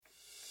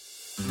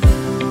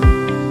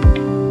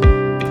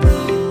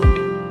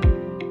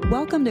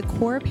Welcome to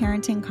Core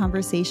Parenting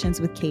Conversations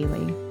with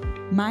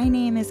Kaylee. My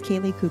name is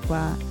Kaylee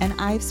Kukwa, and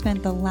I've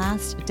spent the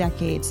last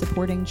decade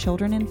supporting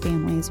children and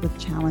families with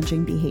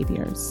challenging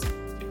behaviors.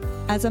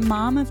 As a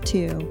mom of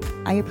two,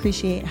 I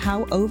appreciate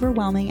how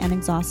overwhelming and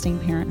exhausting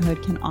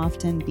parenthood can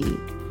often be.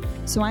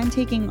 So I'm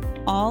taking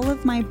all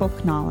of my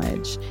book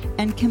knowledge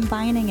and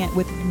combining it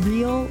with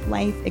real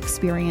life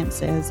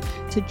experiences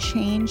to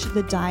change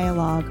the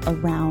dialogue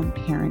around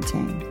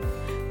parenting.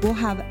 We'll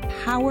have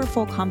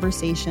powerful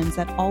conversations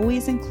that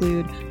always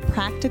include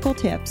practical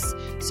tips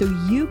so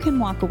you can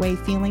walk away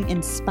feeling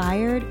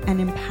inspired and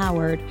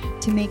empowered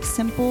to make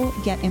simple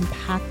yet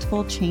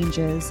impactful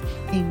changes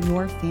in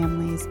your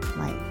family's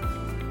life.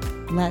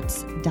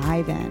 Let's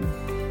dive in.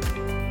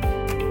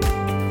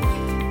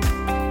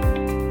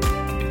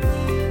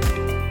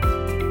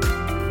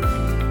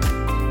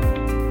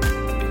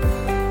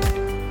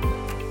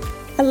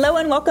 Hello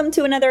and welcome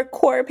to another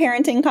Core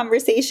Parenting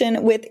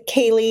Conversation with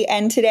Kaylee.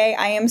 And today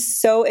I am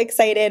so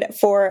excited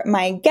for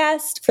my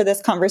guest for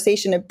this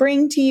conversation to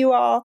bring to you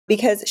all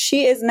because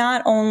she is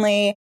not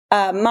only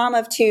a mom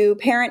of two,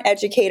 parent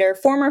educator,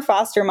 former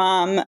foster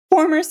mom,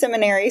 former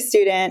seminary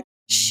student.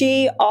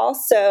 She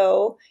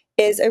also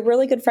is a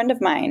really good friend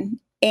of mine.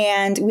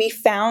 And we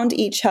found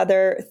each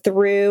other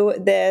through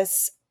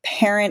this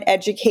parent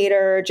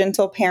educator,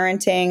 gentle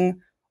parenting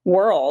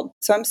world.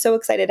 So I'm so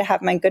excited to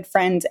have my good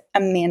friend,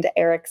 Amanda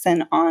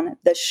Erickson, on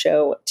the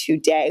show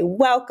today.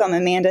 Welcome,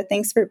 Amanda.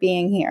 Thanks for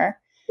being here.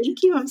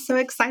 Thank you. I'm so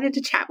excited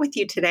to chat with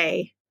you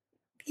today.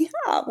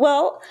 Yeah,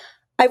 well,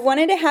 I've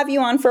wanted to have you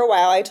on for a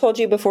while. I told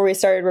you before we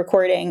started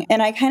recording,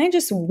 and I kind of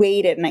just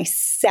waited and I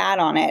sat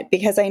on it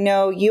because I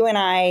know you and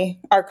I,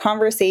 our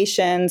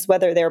conversations,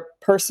 whether they're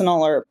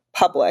personal or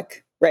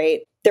public, right?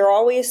 They're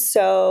always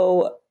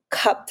so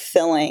cup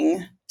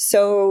filling,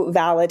 so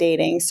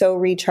validating, so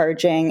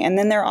recharging. And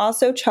then they're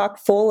also chock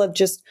full of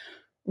just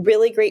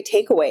really great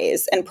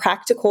takeaways and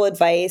practical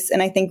advice.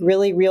 And I think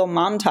really real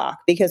mom talk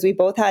because we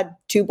both had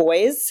two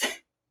boys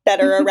that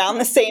are around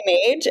the same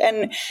age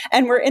and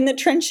we're in the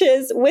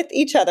trenches with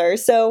each other.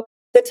 So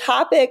the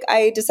topic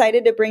I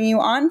decided to bring you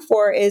on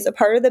for is a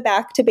part of the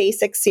Back to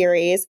Basics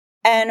series.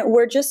 And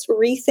we're just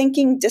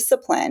rethinking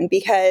discipline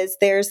because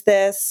there's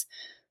this,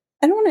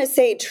 I don't want to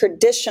say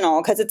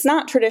traditional because it's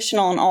not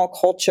traditional in all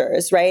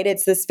cultures, right?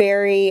 It's this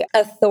very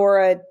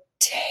authoritarian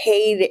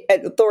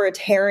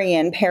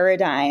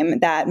paradigm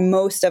that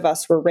most of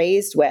us were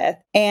raised with.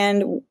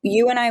 And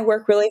you and I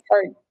work really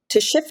hard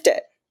to shift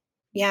it.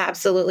 Yeah,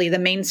 absolutely. The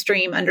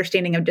mainstream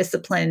understanding of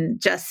discipline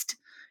just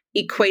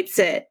equates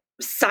it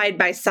side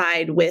by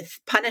side with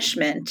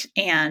punishment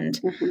and,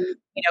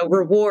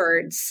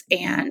 rewards.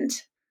 And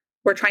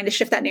we're trying to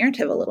shift that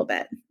narrative a little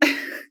bit.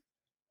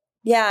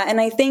 Yeah. And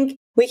I think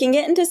we can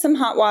get into some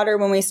hot water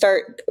when we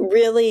start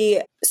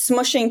really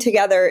smushing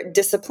together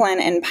discipline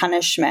and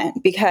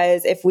punishment,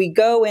 because if we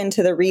go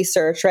into the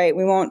research, right,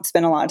 we won't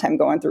spend a lot of time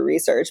going through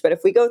research, but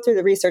if we go through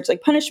the research,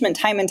 like punishment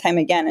time and time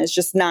again is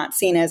just not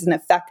seen as an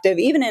effective,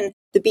 even in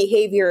the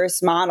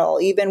behaviorist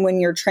model, even when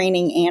you're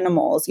training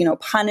animals,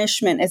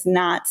 punishment is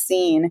not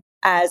seen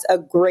as a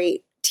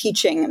great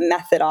teaching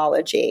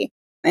methodology.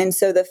 And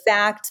so the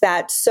fact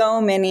that so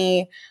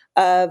many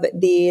of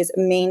these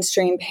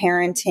mainstream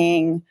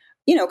parenting,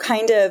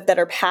 that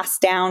are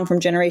passed down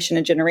from generation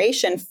to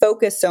generation,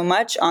 focus so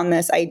much on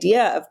this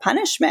idea of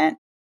punishment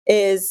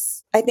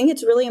is, I think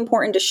it's really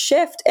important to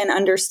shift and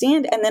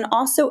understand and then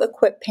also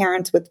equip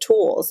parents with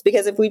tools.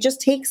 Because if we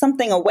just take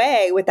something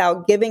away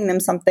without giving them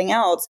something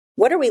else,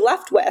 what are we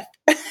left with?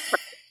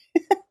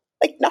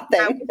 Like nothing.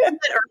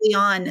 Early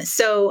on.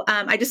 So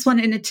I just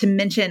wanted to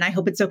mention, I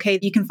hope it's okay.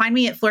 You can find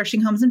me at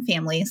Flourishing Homes and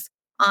Families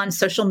on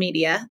social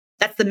media.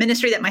 That's the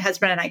ministry that my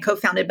husband and I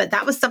co-founded, but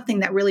that was something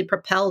that really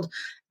propelled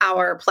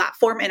our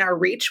platform and our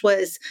reach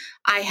was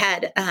I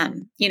had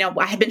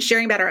been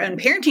sharing about our own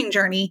parenting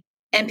journey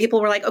and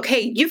people were like, okay,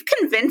 you've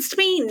convinced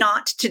me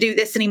not to do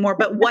this anymore,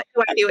 but what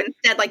do I do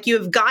instead? Like you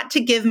have got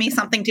to give me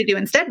something to do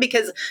instead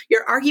because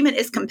your argument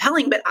is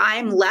compelling, but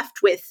I'm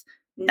left with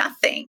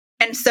nothing.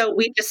 And so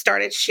we just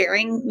started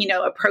sharing,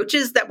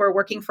 approaches that were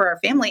working for our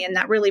family. And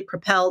that really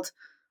propelled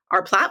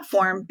our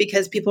platform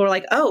because people were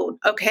like, oh,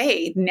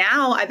 okay,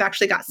 now I've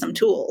actually got some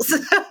tools.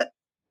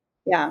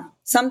 Yeah,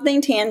 something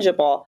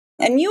tangible.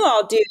 And you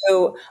all do,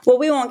 well,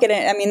 we won't get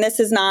in. I mean, this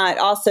is not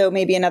also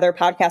maybe another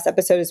podcast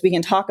episode as we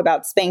can talk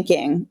about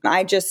spanking.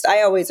 I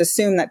always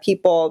assume that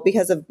people,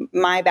 because of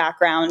my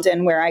background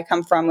and where I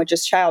come from, which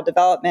is child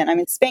development, I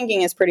mean,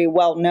 spanking is pretty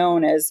well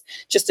known as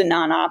just a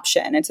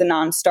non-option. It's a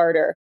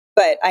non-starter.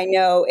 But I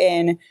know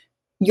in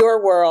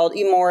your world,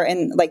 you more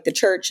in like the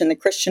church and the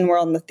Christian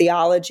world and the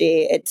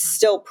theology, it's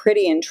still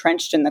pretty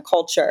entrenched in the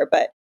culture.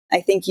 But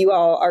I think you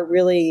all are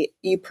really,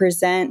 you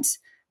present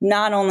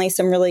not only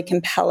some really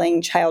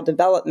compelling child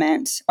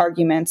development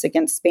arguments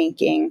against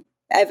spanking,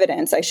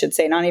 evidence, I should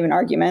say, not even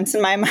arguments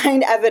in my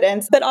mind,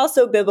 evidence, but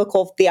also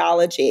biblical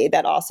theology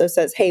that also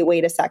says, hey,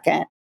 wait a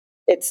second.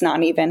 It's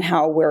not even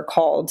how we're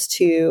called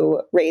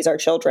to raise our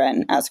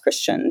children as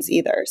Christians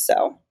either.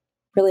 So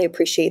really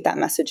appreciate that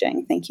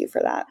messaging. Thank you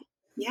for that.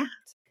 Yeah.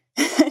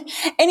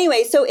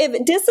 Anyway, so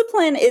if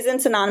discipline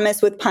isn't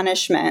synonymous with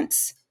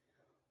punishment,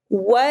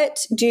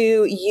 what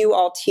do you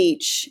all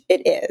teach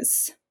it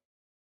is?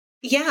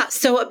 Yeah.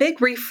 So a big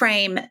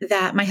reframe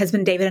that my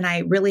husband David and I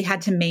really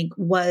had to make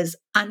was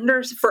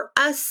for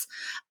us,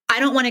 I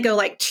don't want to go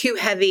like too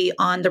heavy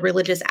on the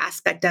religious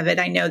aspect of it.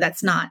 I know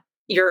that's not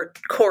your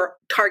core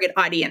target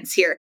audience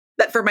here.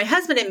 But for my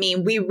husband and me,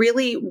 we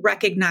really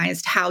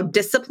recognized how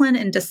discipline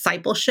and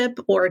discipleship,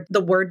 or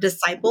the word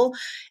disciple,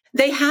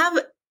 they have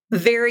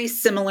very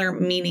similar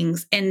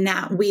meanings in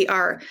that we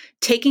are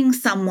taking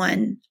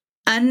someone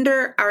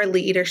under our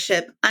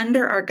leadership,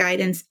 under our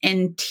guidance,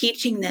 and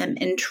teaching them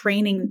and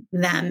training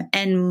them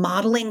and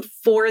modeling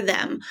for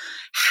them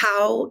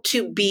how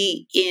to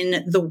be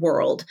in the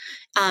world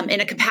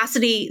in a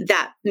capacity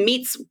that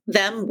meets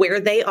them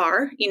where they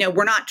are.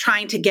 We're not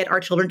trying to get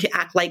our children to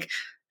act like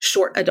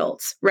short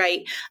adults,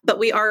 right? But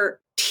we are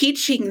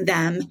teaching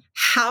them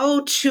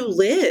how to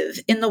live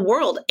in the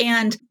world.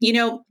 And,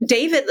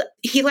 David,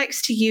 he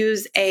likes to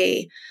use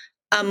a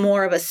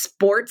more of a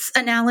sports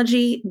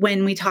analogy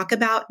when we talk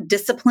about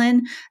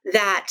discipline,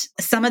 that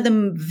some of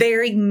the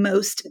very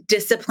most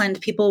disciplined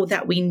people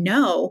that we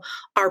know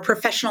are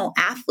professional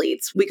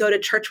athletes. We go to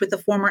church with a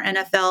former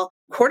NFL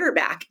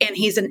quarterback, and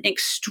he's an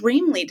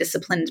extremely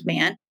disciplined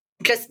man.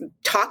 Just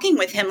talking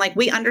with him, like,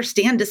 we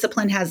understand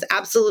discipline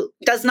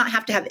does not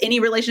have to have any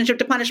relationship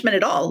to punishment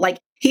at all. Like,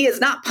 he is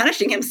not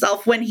punishing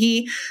himself when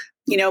he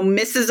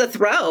misses a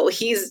throw.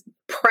 He's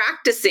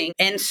practicing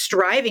and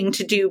striving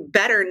to do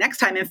better next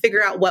time and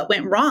figure out what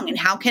went wrong and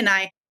how can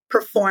I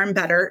perform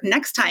better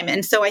next time.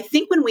 And so I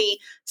think when we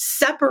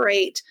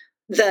separate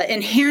the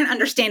inherent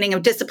understanding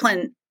of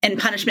discipline and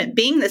punishment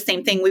being the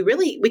same thing,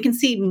 we can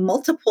see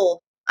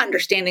multiple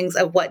understandings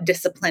of what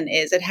discipline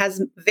is. It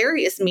has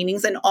various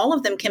meanings, and all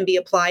of them can be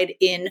applied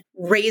in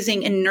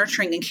raising and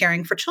nurturing and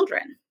caring for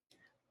children.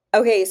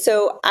 Okay,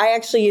 so I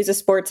actually use a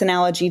sports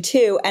analogy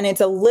too, and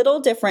it's a little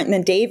different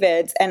than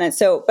David's.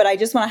 But I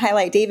just want to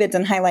highlight David's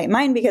and highlight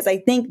mine because I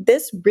think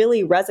this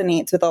really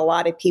resonates with a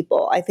lot of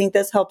people. I think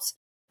this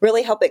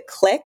really help it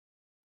click.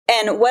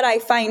 And what I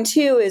find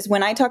too is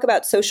when I talk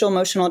about social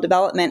emotional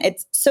development,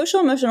 social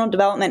emotional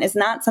development is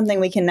not something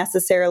we can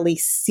necessarily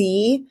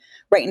see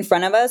right in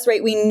front of us,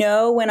 right? We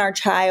know when our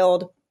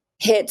child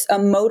hits a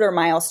motor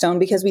milestone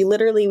because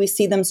we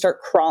see them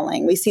start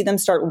crawling, we see them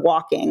start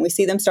walking, we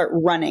see them start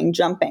running,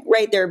 jumping,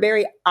 right? They're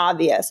very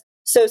obvious.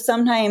 So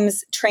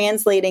sometimes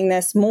translating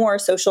this more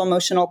social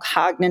emotional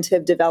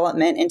cognitive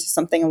development into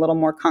something a little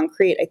more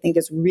concrete, I think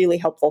is really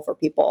helpful for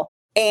people.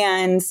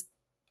 And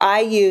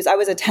I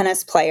was a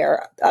tennis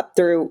player up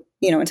through,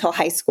 until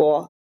high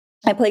school.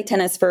 I played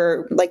tennis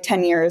for like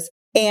 10 years.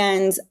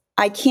 And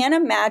I can't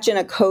imagine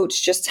a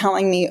coach just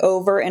telling me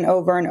over and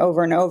over and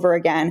over and over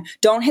again,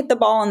 don't hit the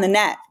ball in the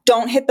net,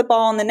 don't hit the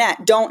ball in the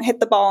net, don't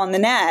hit the ball in the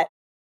net,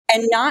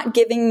 and not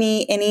giving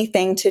me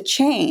anything to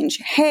change.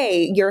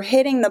 Hey, you're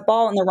hitting the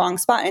ball in the wrong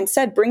spot.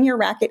 Instead, bring your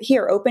racket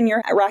here, open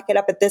your racket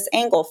up at this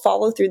angle,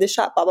 follow through the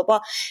shot, blah, blah, blah.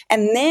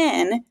 And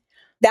then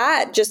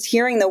that, just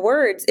hearing the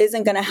words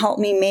isn't going to help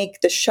me make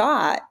the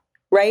shot,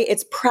 right?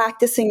 It's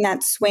practicing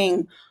that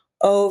swing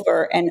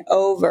over and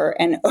over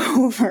and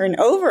over and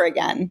over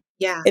again.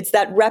 Yeah. It's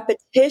that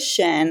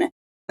repetition.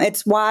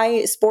 It's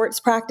why sports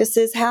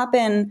practices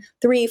happen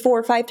 3,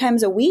 4, 5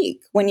 times a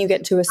week when you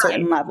get to a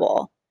certain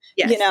level,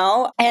 yes.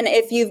 And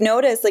if you've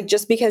noticed, like,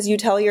 just because you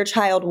tell your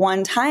child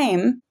one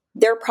time,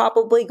 they're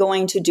probably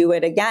going to do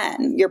it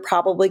again. You're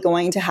probably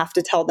going to have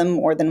to tell them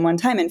more than one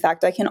time. In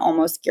fact, I can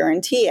almost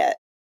guarantee it.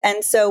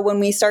 And so when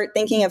we start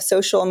thinking of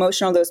social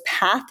emotional, those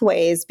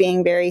pathways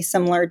being very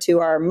similar to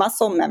our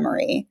muscle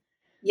memory.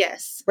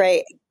 Yes.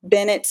 Right.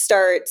 Then it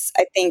starts,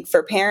 I think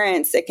for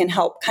parents, it can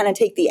help kind of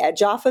take the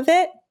edge off of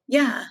it.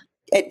 Yeah.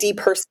 It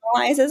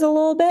depersonalizes a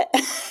little bit.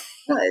 It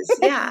does.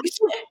 Yeah.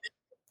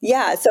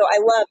 Yeah. So I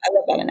love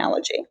that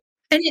analogy.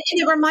 And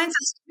it reminds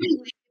us too,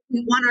 like, we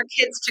want our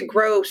kids to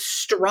grow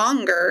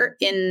stronger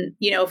in,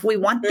 if we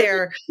want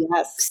their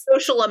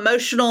social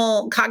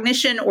emotional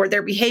cognition or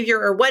their behavior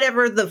or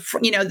whatever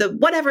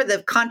whatever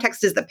the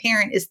context is, the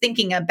parent is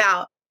thinking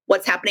about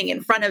what's happening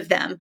in front of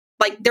them.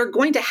 Like, they're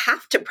going to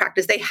have to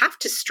practice. They have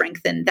to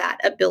strengthen that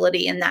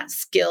ability and that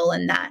skill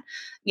and that,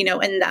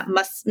 and that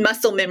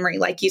muscle memory,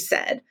 like you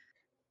said.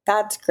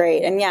 That's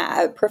great. And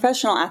yeah,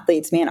 professional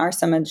athletes, man, are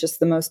some of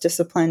just the most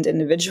disciplined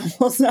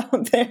individuals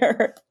out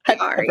there I've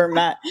ever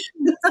met.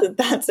 So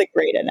that's a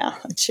great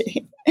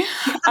analogy.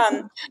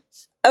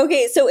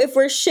 Okay, so if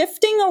we're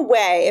shifting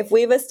away, if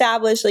we've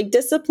established like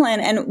discipline,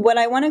 and what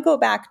I want to go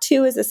back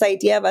to is this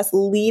idea of us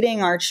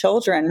leading our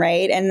children,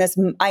 right? And this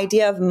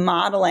idea of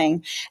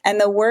modeling.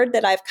 And the word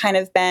that I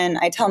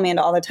tell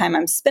Amanda all the time,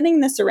 I'm spinning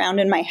this around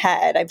in my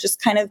head. I've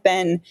just kind of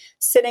been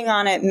sitting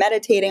on it,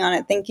 meditating on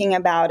it, thinking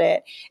about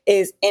it,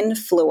 is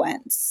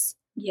influence.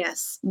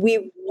 Yes.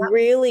 We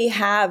really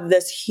have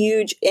this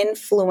huge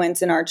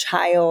influence in our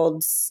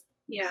child's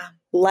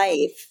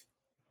life.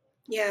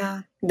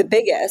 Yeah. The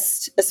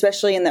biggest,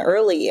 especially in the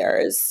early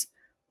years,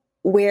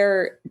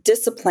 where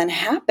discipline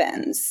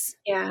happens.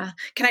 Yeah.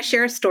 Can I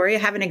share a story? I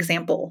have an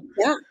example.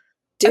 Yeah.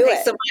 Do Okay,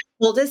 it. so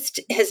my oldest,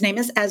 his name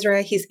is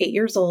Ezra. He's 8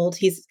 years old.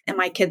 And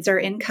my kids are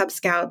in Cub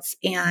Scouts.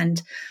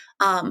 And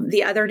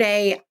the other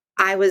day,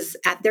 I was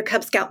at their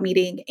Cub Scout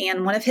meeting,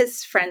 and one of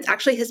his friends,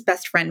 actually his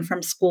best friend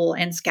from school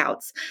and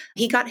Scouts,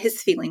 he got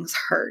his feelings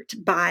hurt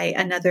by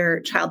another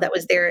child that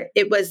was there.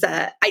 It was,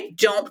 I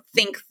don't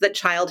think the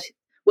child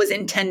was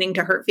intending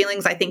to hurt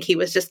feelings. I think he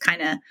was just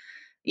kind of,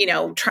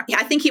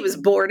 I think he was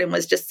bored and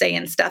was just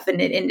saying stuff,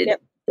 and it ended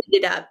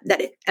up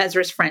that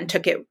Ezra's friend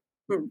took it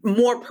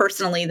more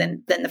personally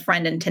than the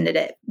friend intended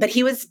it. But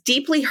he was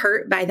deeply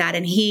hurt by that,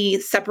 and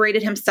he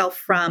separated himself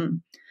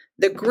from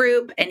the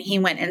group, and he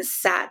went and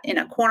sat in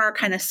a corner,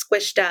 kind of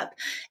squished up.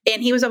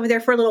 And he was over there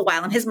for a little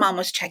while, and his mom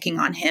was checking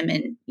on him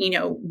and,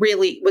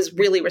 was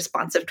really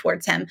responsive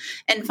towards him.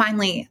 And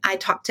finally I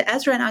talked to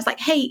Ezra and I was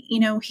like, hey,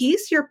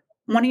 he's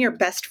one of your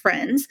best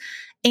friends.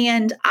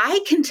 And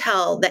I can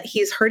tell that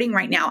he's hurting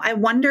right now. I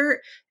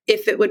wonder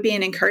if it would be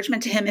an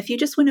encouragement to him if you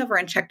just went over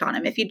and checked on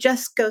him, if you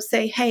just go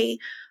say, hey,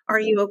 are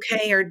you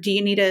okay? Or do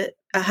you need a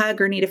hug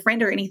or need a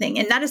friend or anything?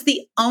 And that is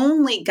the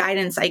only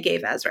guidance I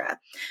gave Ezra,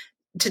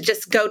 to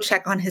just go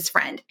check on his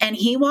friend. And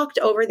he walked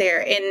over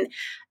there, and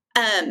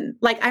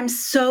I'm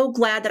so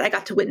glad that I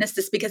got to witness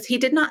this, because he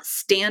did not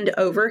stand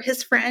over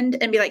his friend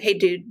and be like, hey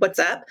dude, what's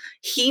up?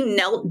 He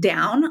knelt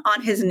down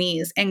on his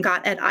knees and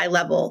got at eye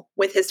level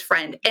with his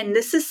friend. And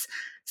this is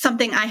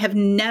something I have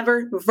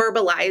never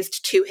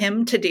verbalized to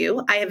him to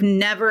do. I have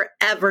never,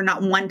 ever,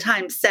 not one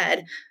time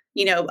said,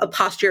 a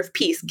posture of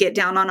peace, get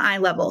down on eye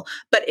level.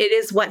 But it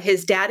is what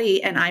his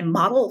daddy and I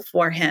model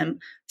for him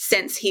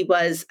since he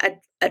was a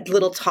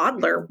little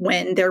toddler.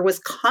 When there was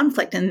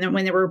conflict and then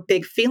when there were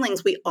big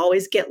feelings, we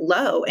always get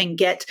low and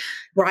get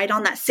right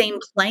on that same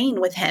plane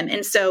with him.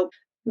 And so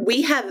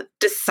we have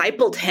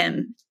discipled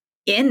him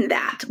in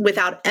that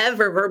without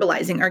ever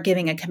verbalizing or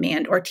giving a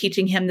command or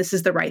teaching him this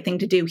is the right thing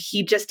to do.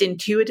 He just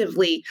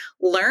intuitively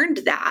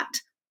learned that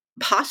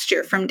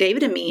posture from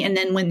David and me. And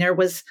then when there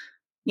was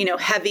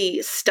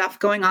heavy stuff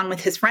going on with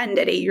his friend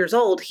at 8 years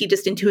old, he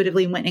just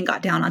intuitively went and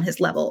got down on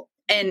his level.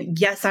 And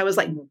yes, I was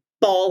like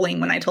bawling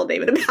when I told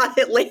David about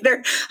it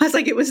later. I was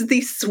like, it was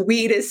the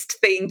sweetest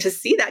thing to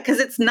see that, because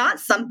it's not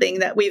something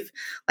that we've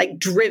like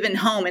driven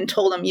home and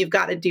told him, you've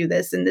got to do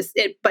this and this,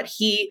 but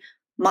he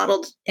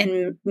modeled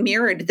and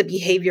mirrored the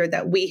behavior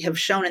that we have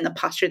shown and the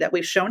posture that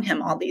we've shown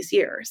him all these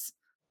years.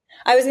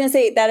 I was going to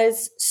say that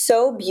is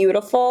so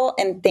beautiful.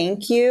 And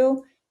thank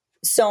you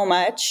so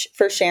much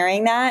for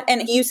sharing that.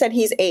 And you said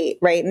he's 8,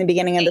 right? In the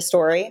beginning of the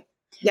story.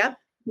 Yep.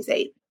 He's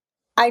 8.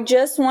 I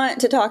just want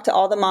to talk to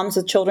all the moms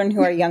with children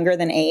who are younger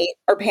than 8,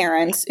 or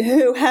parents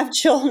who have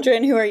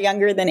children who are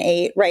younger than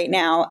 8 right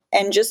now,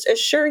 and just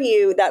assure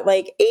you that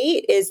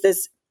 8 is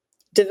this,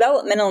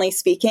 developmentally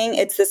speaking,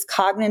 it's this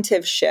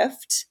cognitive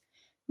shift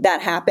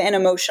that happen,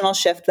 emotional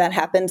shift that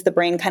happens. The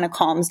brain kind of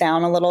calms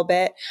down a little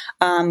bit.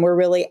 We're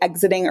really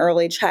exiting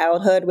early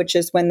childhood, which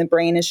is when the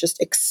brain is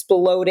just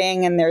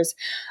exploding. And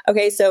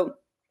so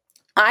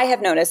I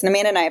have noticed, and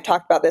Amanda and I have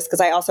talked about this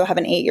because I also have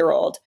an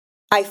 8-year-old.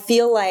 I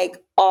feel like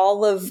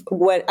all of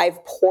what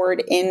I've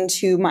poured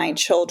into my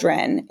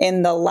children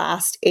in the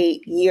last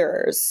 8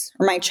 years,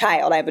 or my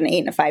child, I have an 8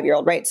 and a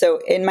 5-year-old, right? So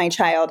in my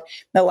child,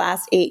 the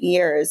last 8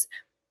 years,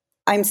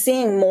 I'm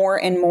seeing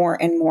more and more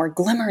and more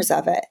glimmers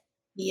of it.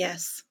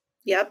 Yes.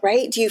 Yep.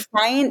 Right? Do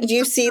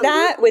you see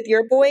that with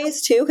your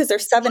boys too? Because they're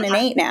 7 and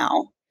 8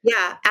 now.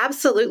 Yeah,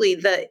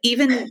 absolutely.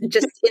 Even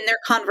just in their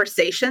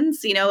conversations,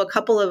 a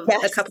couple of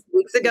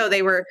weeks ago,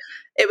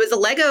 it was a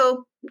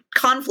Lego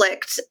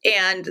conflict,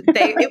 and of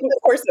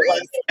course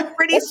it was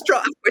pretty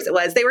strong. Of course it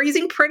was. They were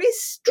using pretty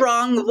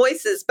strong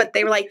voices, but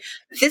they were like,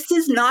 this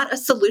is not a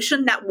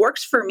solution that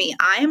works for me.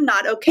 I am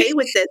not okay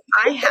with this.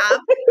 I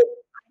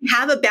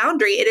have a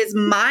boundary. It is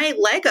my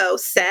Lego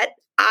set.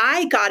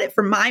 I got it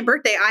for my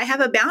birthday. I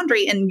have a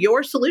boundary, and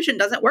your solution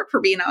doesn't work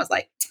for me. And I was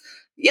like,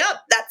 yep,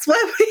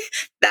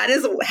 that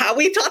is how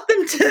we taught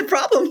them to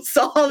problem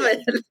solve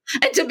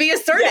and to be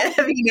assertive,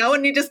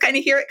 and you just kind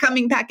of hear it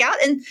coming back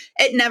out. And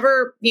it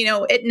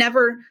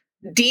never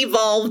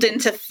devolved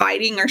into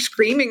fighting or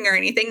screaming or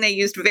anything. They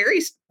used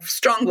very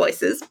strong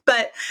voices,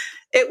 but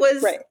it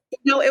was,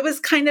 it was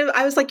kind of,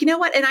 I was like, you know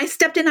what? And I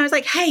stepped in, I was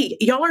like, hey,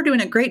 y'all are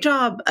doing a great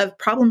job of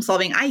problem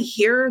solving. I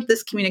hear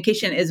this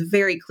communication is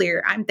very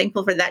clear. I'm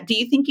thankful for that. Do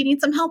you think you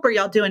need some help, or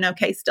y'all doing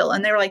okay still?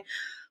 And they were like,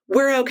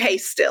 we're okay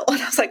still.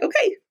 And I was like,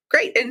 okay,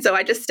 great. And so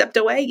I just stepped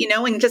away,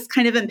 and just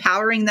kind of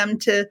empowering them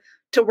to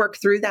work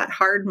through that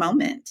hard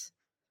moment.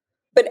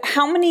 But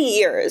how many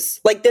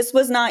years? This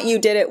was not, you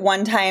did it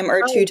one time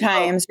or two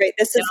times, right?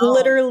 This is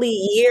literally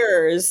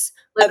years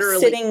of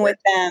sitting with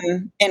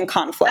them in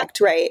conflict,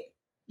 right?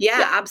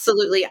 Yeah,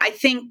 absolutely. I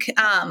think,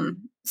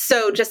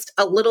 so just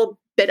a little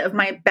bit of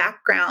my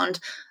background.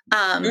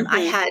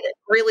 I had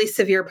really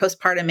severe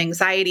postpartum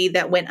anxiety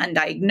that went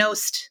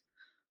undiagnosed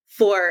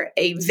for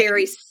a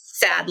very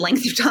sad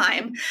length of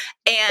time.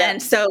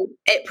 And so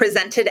it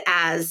presented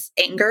as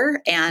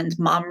anger and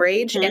mom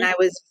rage. And I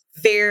was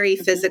very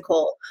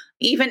physical.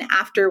 Even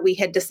after we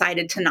had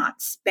decided to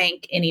not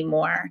spank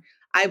anymore,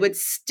 I would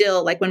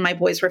still, like when my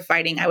boys were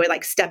fighting, I would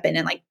like step in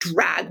and like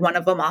drag one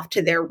of them off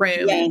to their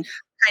room and Yank.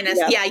 kind of,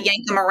 Yep.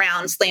 yank them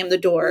around, slam the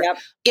door. Yep.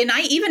 And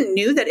I even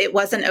knew that it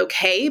wasn't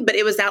okay, but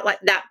it was that like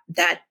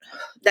that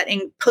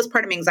in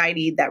postpartum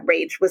anxiety, that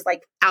rage was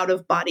like out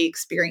of body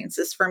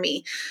experiences for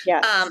me.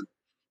 Yes.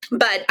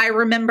 But I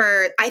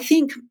remember, I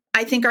think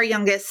our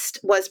youngest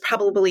was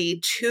probably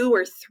 2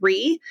 or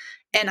 3.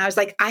 And I was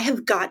like, I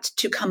have got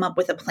to come up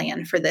with a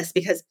plan for this,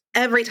 because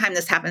every time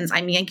this happens,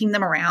 I'm yanking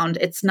them around.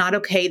 It's not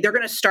okay. They're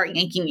going to start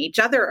yanking each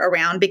other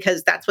around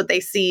because that's what they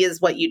see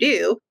is what you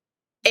do.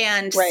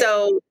 And Right.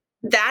 so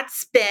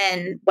that's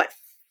been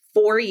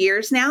 4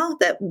 years now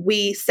that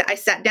I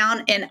sat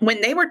down, and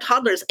when they were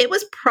toddlers, it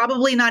was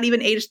probably not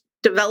even age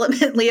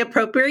developmentally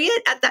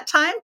appropriate at that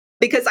time,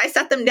 because I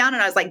sat them down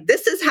and I was like,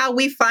 this is how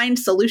we find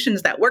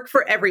solutions that work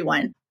for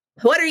everyone.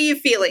 What are you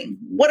feeling?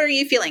 What are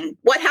you feeling?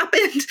 What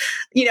happened?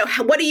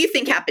 What do you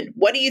think happened?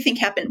 What do you think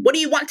happened? What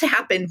do you want to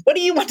happen? What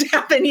do you want to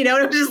happen? And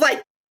it was just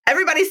like,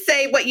 everybody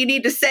say what you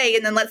need to say,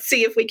 and then let's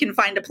see if we can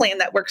find a plan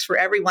that works for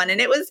everyone. And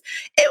it was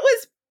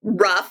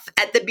rough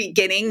at the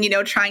beginning,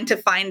 trying to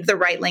find the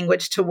right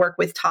language to work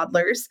with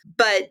toddlers,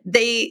 but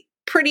they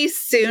pretty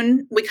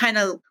soon, we kind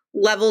of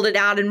leveled it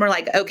out and we're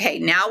like, okay,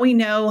 now we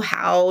know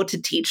how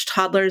to teach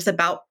toddlers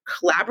about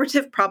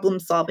collaborative problem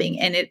solving.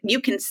 And you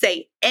can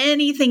say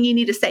anything you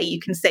need to say. You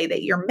can say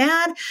that you're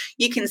mad.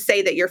 You can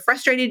say that you're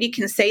frustrated. You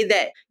can say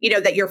that,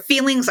 that your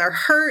feelings are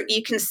hurt.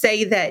 You can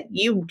say that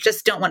you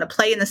just don't want to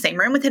play in the same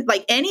room with him.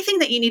 Like anything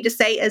that you need to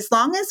say, as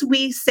long as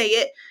we say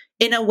it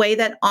in a way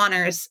that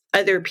honors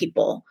other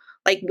people.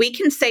 Like we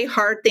can say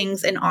hard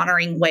things in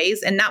honoring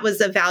ways. And that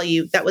was a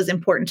value that was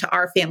important to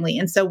our family.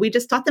 And so we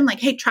just taught them like,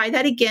 hey, try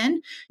that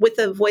again with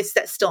a voice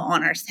that still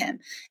honors him.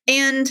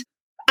 And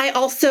I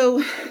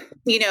also,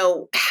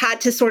 had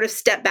to sort of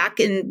step back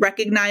and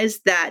recognize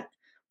that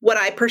what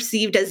I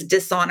perceived as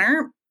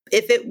dishonor,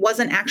 if it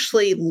wasn't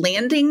actually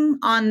landing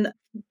on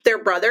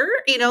their brother,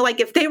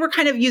 like if they were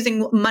kind of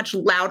using much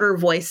louder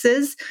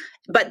voices,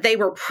 but they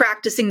were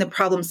practicing the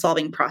problem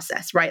solving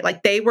process, right?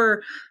 Like they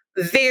were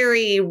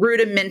very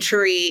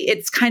rudimentary.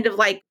 It's kind of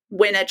like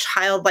when a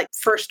child like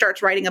first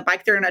starts riding a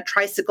bike, they're in a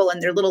tricycle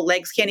and their little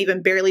legs can't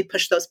even barely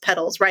push those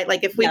pedals, right?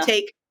 Like if we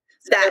take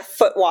that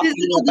foot walking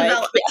physical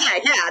development,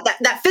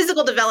 that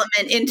physical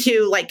development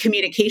into like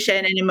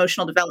communication and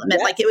emotional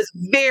development, like it was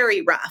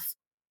very rough.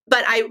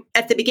 But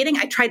at the beginning,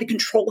 I tried to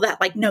control that.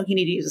 Like, no, you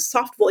need to use a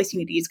soft voice. You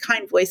need to use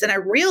kind voice. And I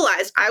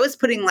realized I was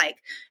putting like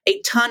a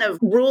ton of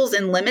rules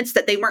and limits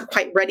that they weren't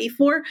quite ready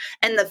for.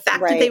 And the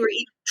fact that they were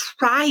even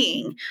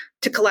trying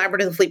to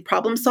collaboratively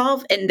problem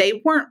solve and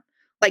they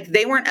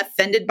weren't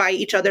offended by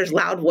each other's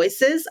loud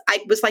voices. I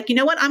was like, you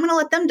know what? I'm going to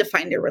let them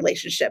define their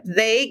relationship.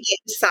 They can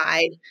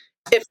decide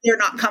if they're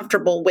not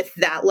comfortable with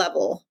that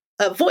level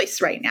of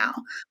voice right now.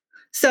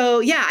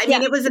 So I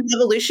mean, it was an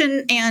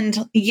evolution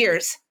and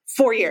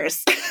 4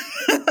 years.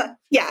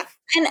 Yeah.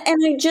 And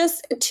I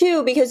just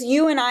too, because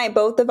you and I,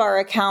 both of our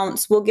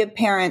accounts will give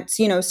parents,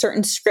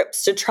 certain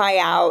scripts to try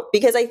out,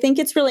 because I think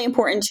it's really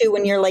important too,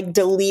 when you're like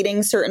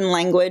deleting certain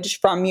language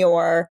from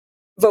your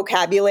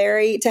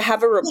vocabulary, to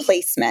have a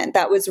replacement.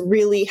 That was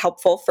really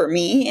helpful for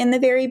me in the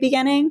very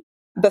beginning,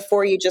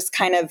 before you just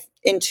kind of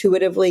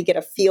intuitively get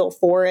a feel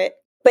for it.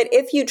 But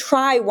if you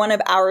try one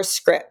of our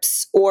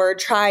scripts or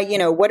try,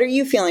 what are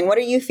you feeling? What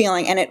are you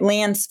feeling? And it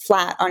lands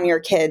flat on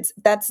your kids,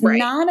 that's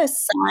not a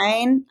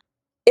sign.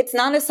 It's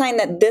not a sign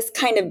that this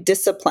kind of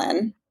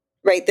discipline,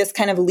 right? This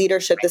kind of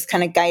leadership, this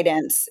kind of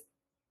guidance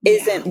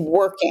isn't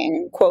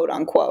working, quote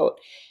unquote.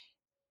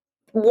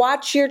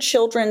 Watch your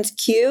children's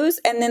cues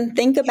and then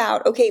think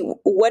about, okay,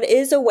 what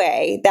is a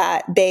way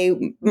that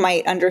they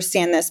might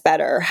understand this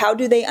better? How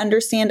do they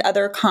understand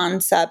other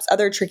concepts,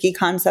 other tricky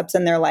concepts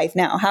in their life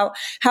now?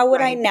 How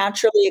would I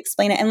naturally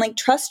explain it? And like,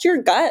 trust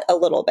your gut a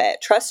little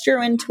bit, trust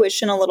your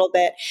intuition a little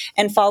bit,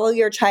 and follow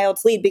your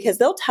child's lead, because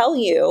they'll tell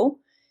you.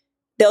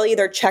 They'll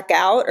either check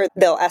out or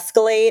they'll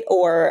escalate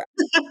or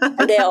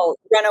they'll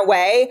run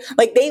away.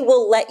 Like they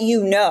will let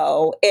you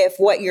know if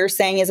what you're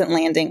saying isn't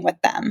landing with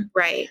them.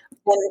 Right.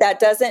 And that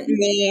doesn't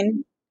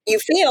mean you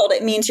failed.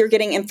 It means you're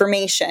getting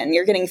information.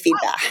 You're getting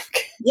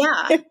feedback.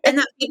 Yeah. And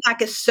that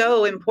feedback is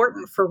so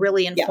important for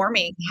really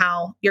informing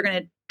how you're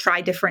going to try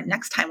different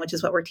next time, which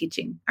is what we're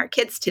teaching our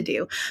kids to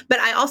do.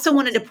 But I also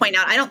wanted to point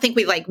out, I don't think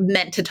we like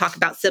meant to talk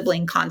about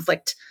sibling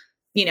conflict,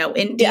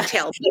 in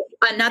detail.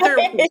 But another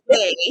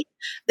way,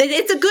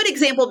 it's a good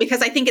example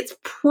because I think it's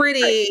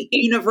pretty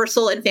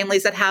universal in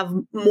families that have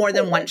more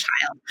than one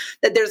child,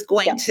 that there's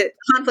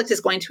conflict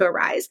is going to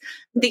arise.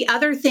 The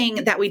other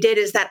thing that we did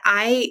is that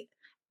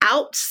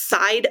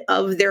outside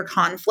of their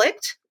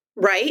conflict,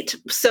 right?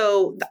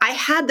 So I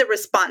had the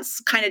response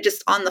kind of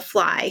just on the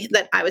fly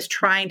that I was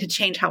trying to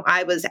change how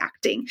I was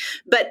acting.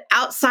 But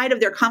outside of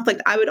their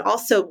conflict, I would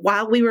also,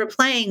 while we were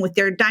playing with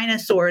their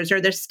dinosaurs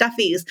or their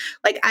stuffies,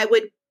 like I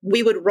would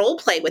we would role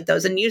play with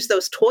those and use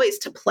those toys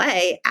to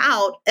play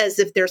out as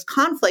if there's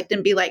conflict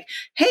and be like,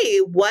 hey,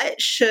 what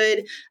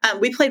should,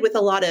 we played with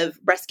a lot of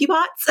rescue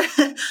bots.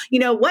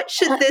 What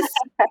should this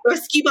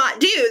rescue bot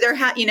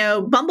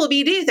do?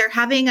 Bumblebee do,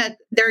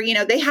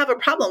 they have a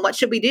problem. What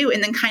should we do?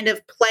 And then kind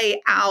of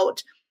play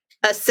out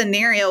a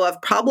scenario of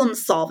problem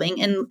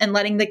solving and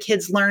letting the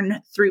kids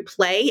learn through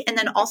play, and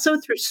then also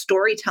through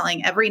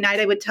storytelling. Every night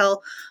I would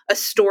tell a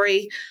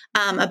story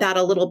about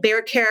a little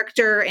bear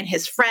character and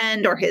his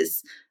friend or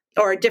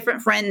a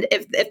different friend.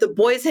 If the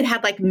boys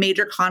had like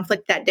major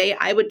conflict that day,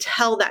 I would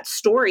tell that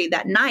story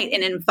that night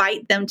and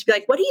invite them to be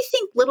like, what do you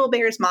think little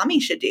bear's mommy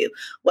should do?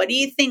 What do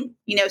you think,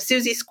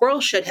 Susie Squirrel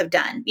should have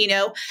done,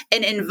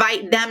 and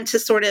invite them to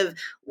sort of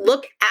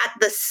look at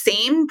the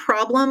same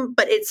problem,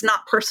 but it's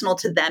not personal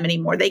to them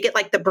anymore. They get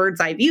like the bird's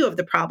eye view of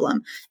the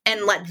problem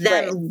and let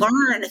them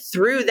learn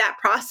through that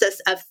process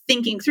of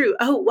thinking through,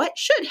 oh, what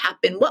should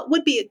happen? What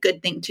would be a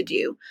good thing to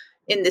do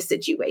in this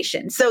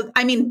situation? So,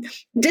 I mean,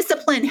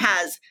 discipline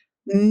has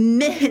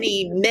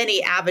many,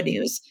 many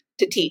avenues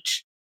to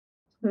teach.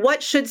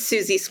 What should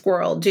Susie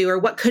Squirrel do, or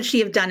what could she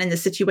have done in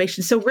this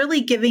situation? So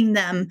really giving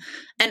them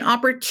an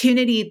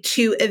opportunity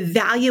to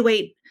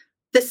evaluate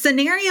the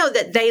scenario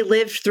that they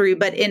lived through,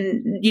 but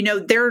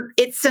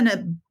it's in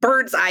a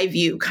bird's eye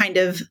view kind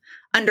of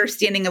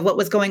understanding of what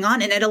was going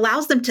on. And it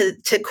allows them to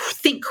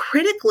think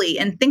critically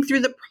and think through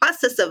the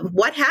process of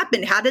what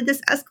happened. How did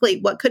this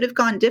escalate? What could have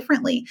gone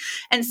differently?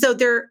 And so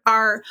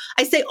I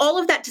say all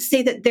of that to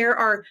say that there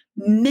are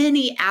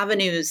many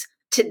avenues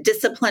to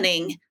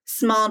disciplining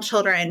small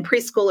children,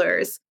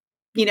 preschoolers,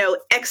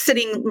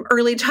 exiting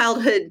early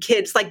childhood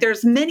kids. Like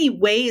there's many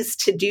ways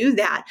to do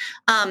that.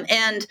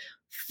 And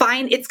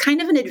it's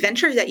kind of an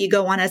adventure that you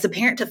go on as a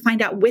parent to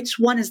find out which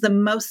one is the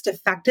most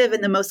effective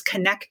and the most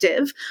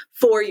connective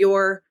for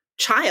your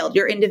child,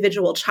 your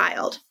individual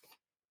child.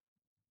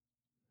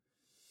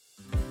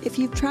 If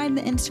you've tried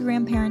the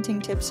Instagram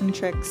parenting tips and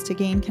tricks to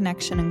gain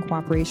connection and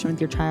cooperation with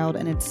your child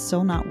and it's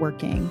still not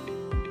working,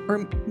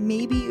 or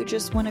maybe you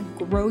just want to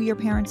grow your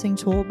parenting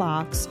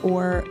toolbox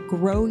or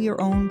grow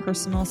your own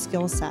personal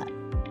skill set,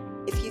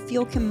 if you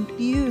feel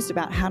confused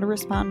about how to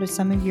respond to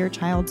some of your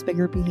child's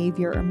bigger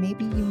behavior, or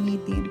maybe you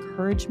need the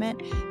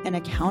encouragement and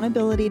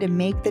accountability to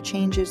make the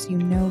changes you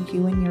know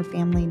you and your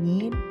family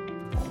need,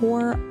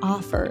 CORE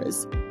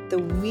offers the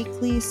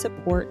weekly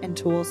support and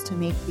tools to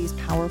make these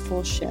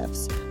powerful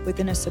shifts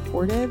within a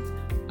supportive,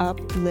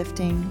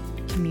 uplifting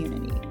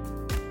community.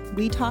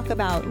 We talk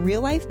about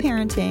real-life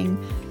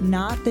parenting,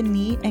 not the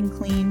neat and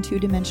clean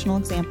two-dimensional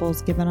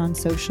examples given on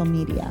social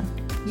media.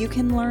 You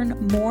can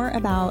learn more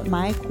about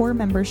my CORE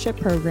membership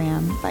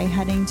program by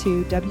heading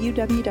to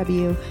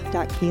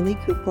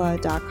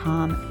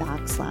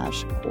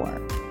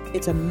www.kayleekukla.com/core.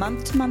 It's a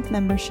month-to-month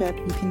membership.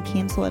 You can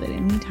cancel it at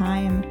any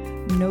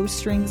time, no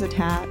strings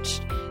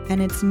attached,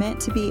 and it's meant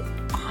to be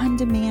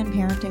on-demand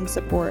parenting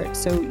support,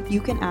 so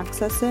you can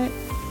access it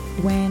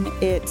when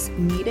it's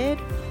needed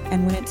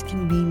and when it's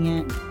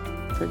convenient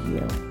for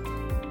you.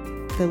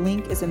 The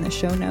link is in the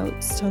show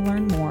notes to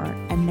learn more.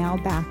 And now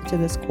back to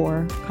this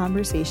CORE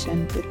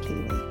conversation with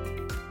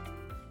Kaylee.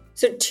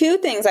 So 2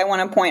 things I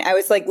want to point. I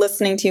was like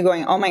listening to you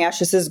going, oh my gosh,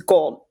 this is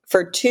gold,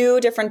 for 2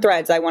 different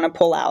threads I want to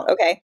pull out.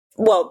 Okay.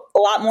 Well, a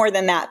lot more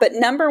than that. But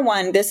number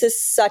 1, this is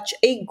such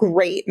a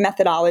great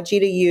methodology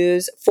to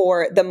use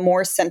for the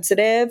more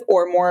sensitive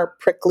or more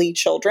prickly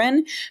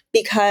children,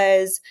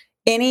 because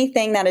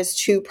anything that is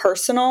too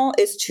personal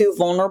is too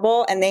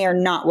vulnerable and they are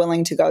not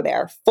willing to go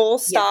there. Full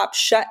stop,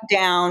 shut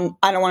down.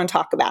 I don't want to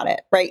talk about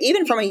it, right?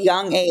 Even from a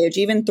young age,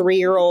 even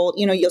 3-year-old,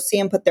 you'll see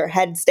them put their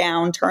heads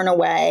down, turn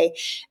away,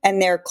 and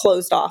they're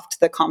closed off to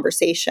the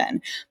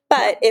conversation.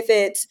 But if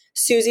it's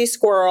Susie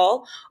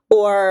Squirrel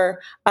or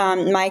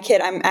my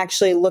kid, I'm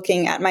actually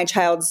looking at my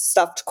child's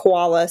stuffed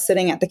koala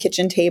sitting at the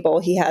kitchen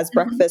table. He has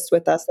breakfast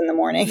with us in the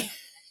morning.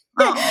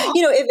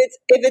 If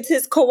it's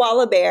his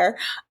koala bear,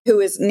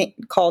 who is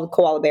called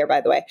koala bear, by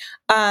the way,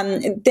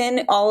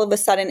 then all of a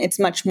sudden it's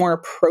much more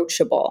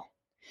approachable.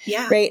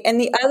 Yeah. Right.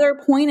 And the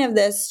other point of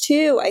this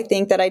too, I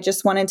think that I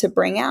just wanted to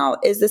bring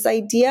out is this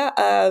idea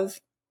of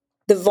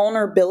the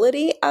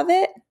vulnerability of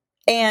it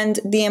and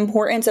the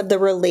importance of the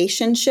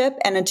relationship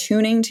and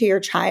attuning to your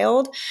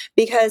child,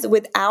 because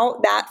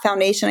without that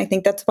foundation, I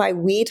think that's why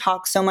we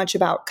talk so much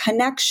about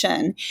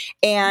connection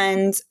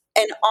and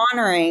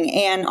honoring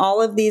and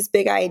all of these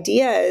big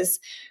ideas,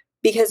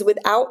 because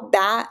without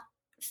that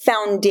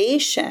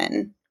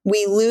foundation,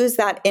 we lose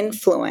that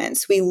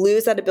influence. We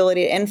lose that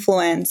ability to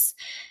influence.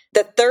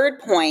 The third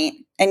point,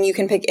 and you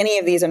can pick any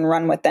of these and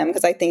run with them,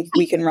 because I think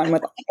we can run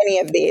with any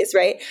of these,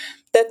 right?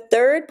 The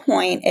third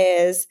point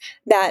is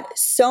that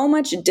so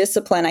much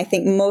discipline, I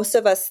think most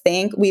of us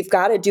think we've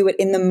got to do it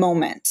in the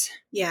moment.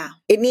 Yeah.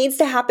 It needs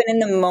to happen in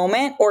the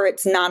moment or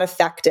it's not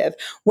effective.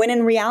 When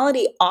in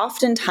reality,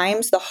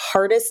 oftentimes the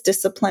hardest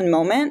discipline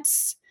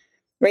moments,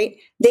 right,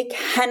 they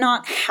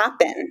cannot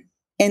happen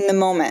in the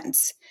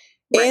moment.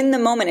 Right. In the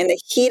moment, in the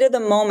heat of the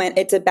moment,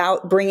 it's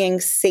about bringing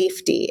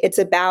safety. It's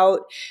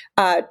about,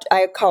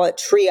 I call it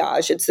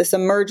triage. It's this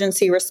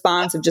emergency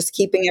response of just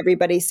keeping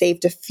everybody safe,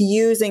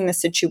 diffusing the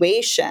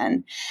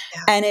situation.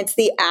 Yeah. And it's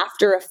the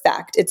after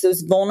effect. It's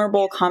those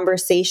vulnerable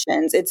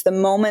conversations. It's the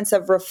moments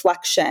of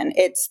reflection.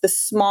 It's the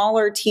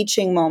smaller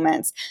teaching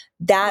moments.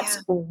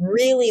 That's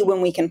really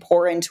when we can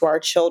pour into our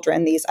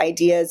children these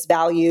ideas,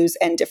 values,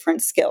 and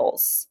different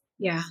skills.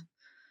 Yeah.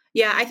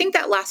 Yeah, I think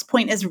that last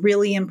point is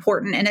really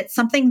important. And it's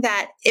something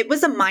that it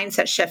was a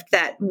mindset shift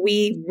that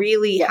we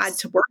really had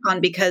to work on,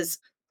 because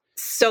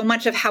so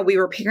much of how we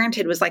were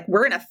parented was like,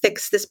 we're going to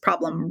fix this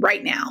problem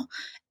right now.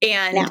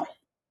 And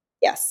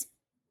Yes.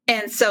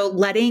 And so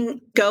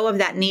letting go of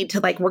that need to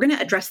like, we're going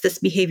to address this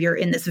behavior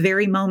in this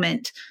very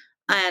moment.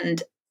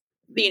 And,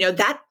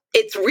 that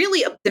it's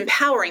really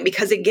empowering,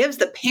 because it gives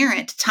the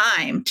parent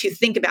time to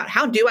think about,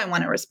 how do I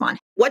want to respond?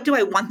 What do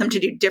I want them to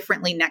do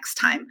differently next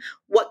time?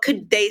 What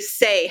could they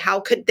say?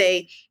 How could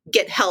they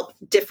get help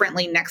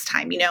differently next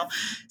time?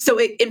 So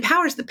it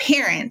empowers the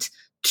parent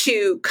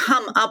to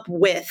come up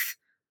with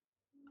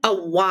a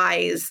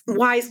wise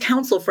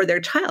counsel for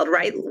their child,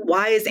 right?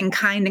 Wise and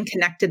kind and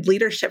connected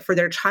leadership for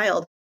their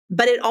child.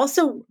 But it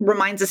also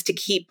reminds us to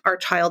keep our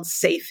child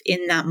safe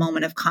in that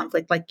moment of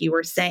conflict, like you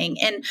were saying.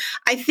 And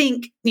I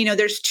think,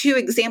 there's two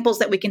examples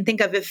that we can think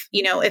of. If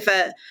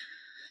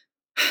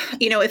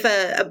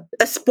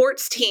a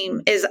sports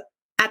team is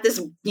at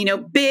this,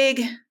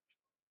 big,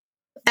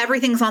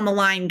 everything's on the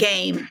line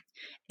game,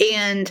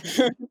 and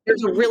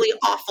there's a really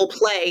awful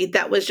play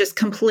that was just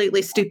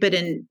completely stupid,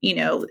 and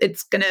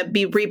it's going to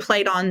be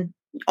replayed on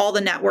all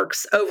the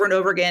networks over and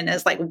over again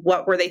as like,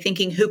 what were they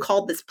thinking? Who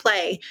called this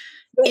play?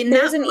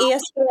 There's an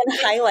ESPN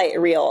highlight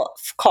reel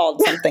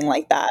called something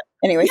like that.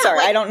 Anyway, sorry,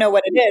 I don't know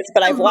what it is,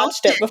 but I've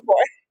watched it before.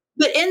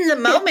 But in the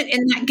moment,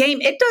 in that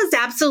game, it does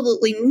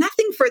absolutely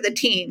nothing for the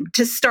team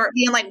to start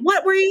being like,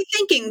 what were you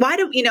thinking? Why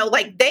do,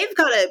 they've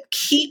got to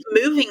keep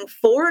moving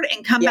forward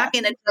and come back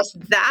and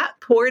adjust that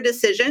poor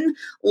decision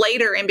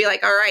later and be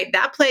like, all right,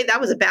 that play,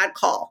 that was a bad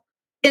call.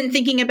 And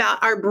thinking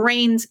about our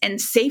brains and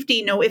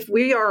safety, if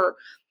we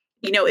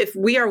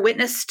are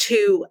witness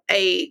to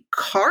a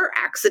car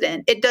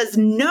accident, it does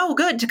no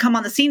good to come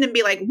on the scene and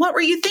be like, what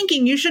were you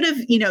thinking? You should have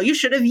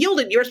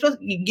yielded.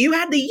 You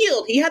had the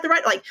yield. He had the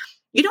right. Like,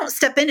 you don't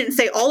step in and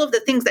say all of the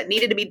things that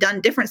needed to be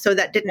done different so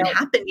that didn't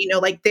happen.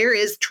 There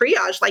is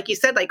triage, like you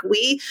said, like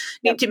we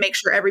need to make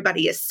sure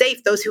everybody is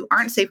safe. Those who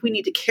aren't safe, we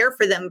need to care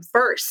for them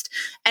first.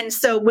 And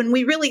so when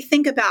we really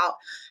think about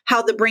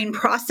how the brain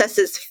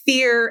processes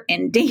fear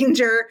and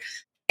danger,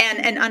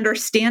 and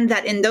understand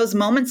that in those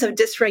moments of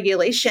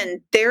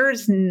dysregulation,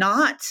 there's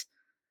not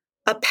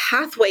a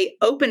pathway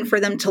open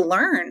for them to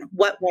learn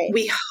what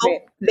we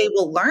hope they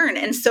will learn.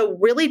 And so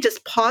really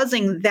just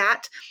pausing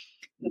that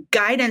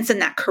guidance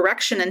and that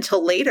correction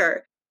until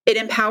later, it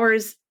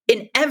empowers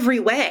in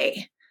every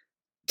way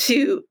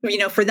to,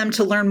 for them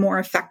to learn more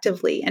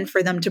effectively and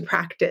for them to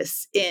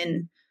practice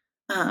in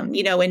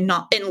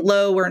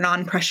low or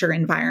non-pressure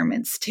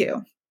environments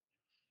too.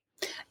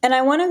 And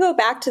I want to go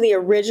back to the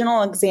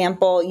original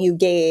example you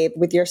gave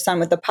with your son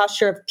with the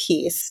posture of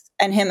peace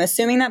and him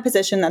assuming that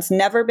position. That's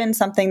never been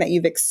something that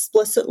you've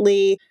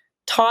explicitly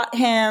taught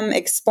him,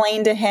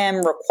 explained to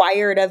him,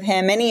 required of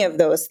him, any of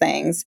those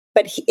things.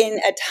 But in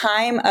a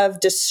time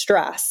of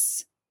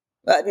distress,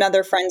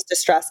 another friend's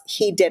distress,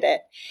 he did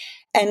it.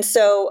 And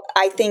so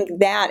I think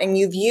that, and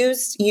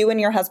you and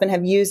your husband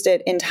have used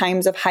it in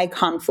times of high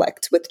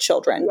conflict with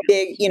children,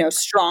 big,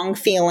 strong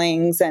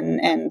feelings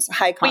and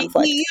high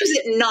conflict. We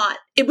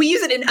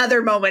use it in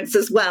other moments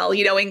as well,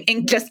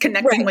 in just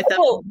connecting with them,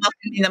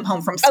 welcoming them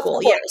home from school.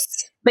 Of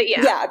course. But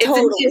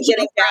totally.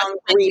 Getting down,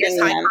 reading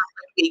them.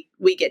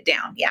 We get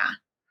down. Yeah.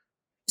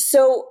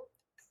 So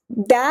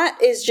that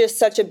is just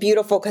such a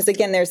beautiful, because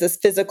again, there's this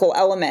physical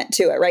element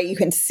to it, right? You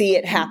can see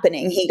it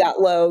happening. He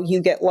got low,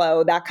 you get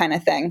low, that kind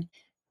of thing.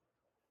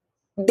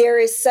 There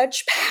is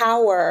such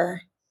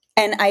power.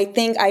 And I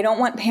think I don't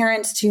want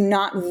parents to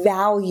not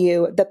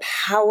value the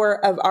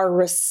power of our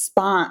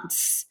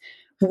response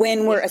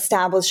when we're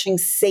establishing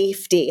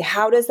safety.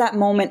 How does that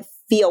moment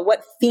feel?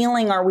 What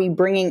feeling are we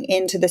bringing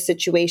into the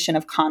situation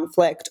of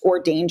conflict or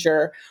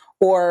danger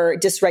or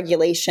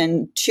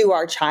dysregulation to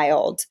our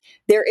child?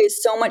 There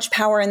is so much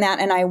power in that.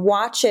 And I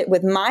watch it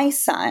with my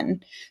son.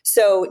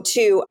 So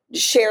to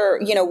share,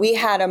 we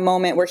had a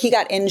moment where he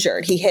got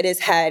injured. He hit his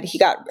head. He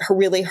got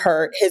really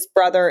hurt. His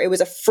brother, it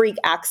was a freak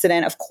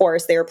accident. Of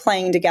course, they were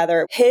playing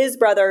together. His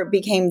brother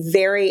became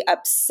very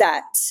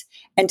upset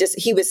and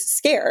he was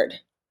scared.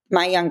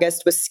 My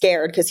youngest was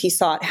scared because he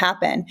saw it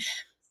happen.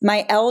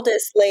 My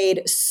eldest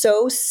laid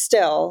so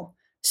still,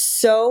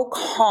 so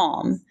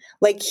calm,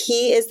 like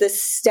he is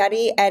this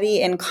steady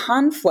Eddie in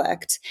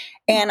conflict.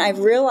 And I've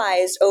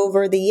realized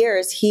over the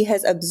years, he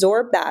has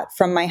absorbed that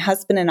from my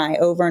husband and I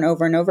over and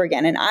over and over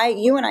again. And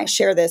you and I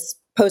share this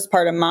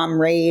postpartum mom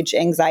rage,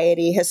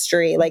 anxiety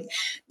history. Like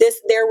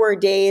this, there were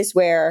days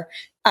where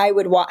I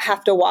would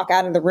have to walk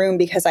out of the room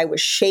because I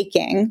was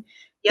shaking.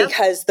 Yep.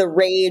 Because the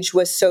rage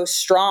was so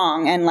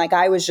strong and like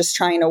I was just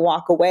trying to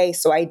walk away.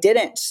 So I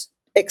didn't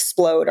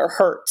explode or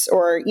hurt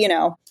or,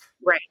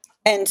 Right.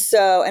 and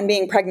so, and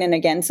being pregnant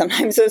again,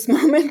 sometimes those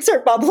moments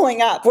are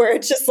bubbling up where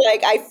it's just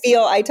like,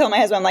 I tell my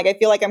husband, I'm like, I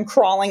feel like I'm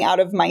crawling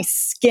out of my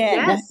skin,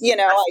 Yes. That's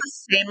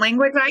the same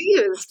language I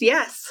used.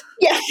 Yes.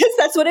 yes,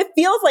 that's what it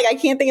feels like. I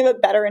can't think of a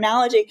better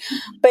analogy.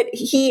 But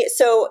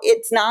so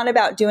it's not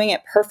about doing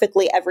it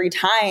perfectly every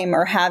time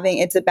or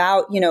it's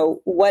about,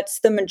 what's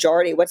the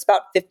majority? What's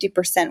about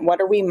 50%? What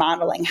are we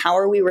modeling? How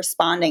are we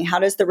responding? How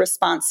does the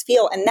response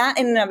feel? And that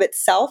in and of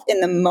itself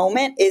in the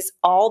moment is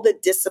all the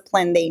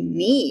discipline they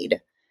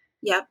need.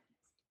 Yep.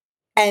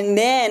 And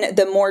then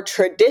the more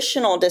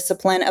traditional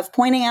discipline of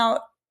pointing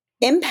out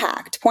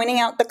impact, pointing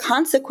out the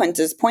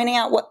consequences, pointing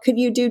out what could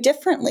you do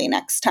differently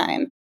next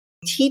time,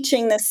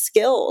 teaching the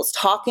skills,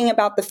 talking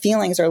about the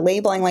feelings or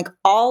labeling, like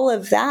all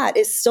of that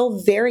is still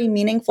very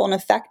meaningful and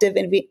effective,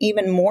 and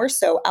even more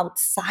so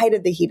outside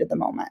of the heat of the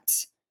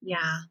moment.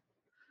 Yeah.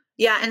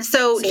 Yeah. And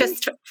so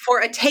just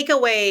for a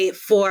takeaway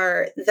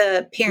for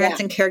the parents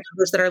and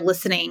caregivers that are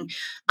listening,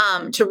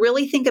 to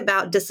really think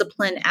about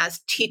discipline as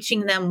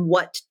teaching them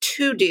what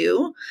to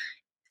do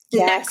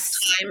next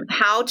time,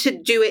 how to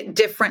do it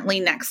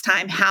differently next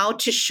time, how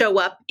to show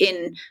up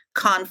in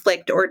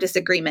conflict or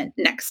disagreement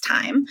next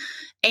time,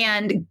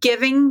 and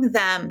giving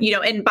them,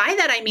 and by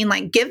that I mean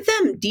like give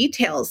them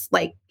details.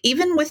 Like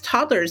even with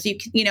toddlers,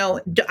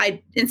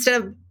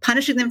 instead of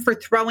punishing them for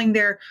throwing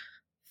their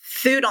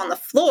food on the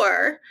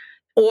floor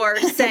or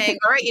saying,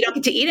 all right, you don't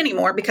get to eat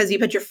anymore because you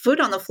put your food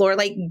on the floor,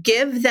 like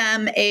give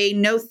them a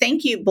no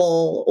thank you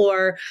bowl,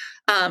 or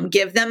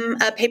give them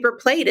a paper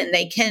plate and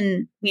they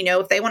can,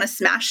 if they want to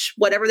smash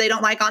whatever they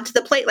don't like onto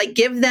the plate, like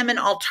give them an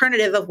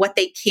alternative of what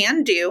they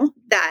can do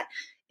that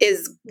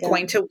is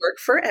going to work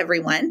for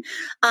everyone.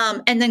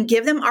 And then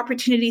give them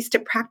opportunities to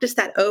practice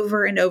that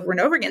over and over and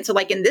over again. So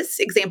like in this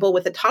example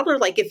with a toddler,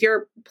 like if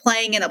you're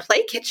playing in a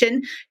play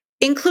kitchen,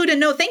 include a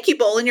no thank you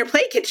bowl in your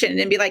play kitchen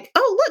and be like,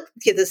 oh, look,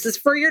 this is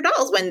for your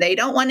dolls. When they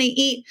don't want to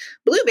eat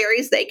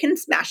blueberries, they can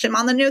smash them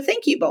on the no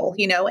thank you bowl,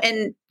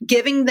 and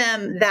giving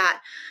them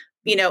that,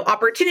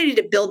 opportunity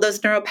to build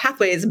those neural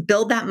pathways,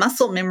 build that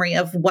muscle memory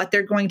of what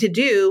they're going to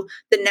do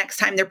the next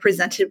time they're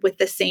presented with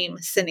the same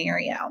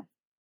scenario.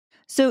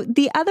 So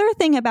the other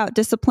thing about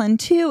discipline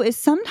too is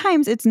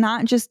sometimes it's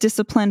not just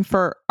discipline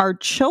for our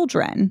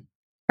children,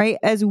 right?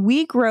 As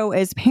we grow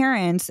as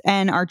parents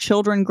and our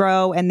children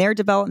grow and their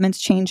development's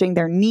changing,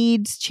 their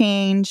needs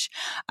change,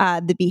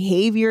 the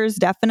behaviors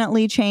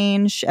definitely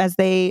change as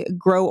they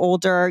grow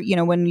older.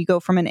 When you go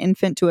from an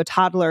infant to a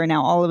toddler,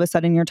 now all of a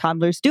sudden your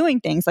toddler's doing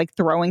things like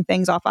throwing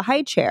things off a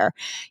high chair.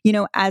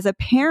 As a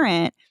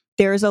parent,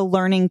 there's a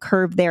learning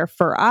curve there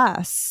for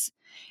us.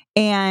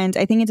 And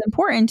I think it's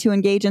important to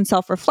engage in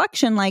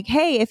self-reflection, like,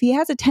 hey, if he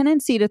has a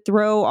tendency to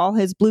throw all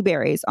his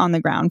blueberries on the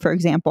ground, for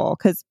example,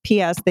 because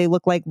P.S., they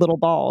look like little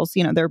balls,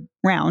 they're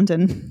round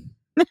and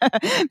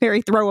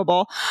very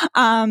throwable.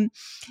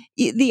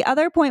 The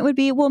other point would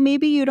be, well,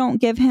 maybe you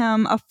don't give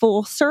him a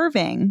full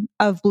serving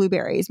of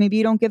blueberries. Maybe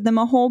you don't give them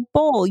a whole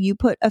bowl. You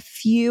put a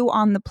few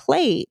on the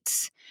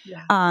plate.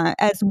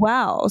 As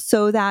well,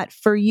 so that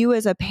for you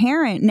as a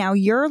parent, now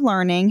you're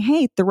learning,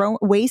 hey,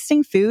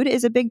 wasting food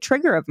is a big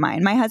trigger of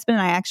mine. My husband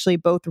and I actually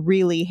both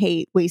really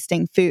hate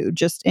wasting food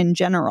just in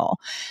general.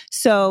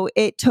 So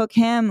it took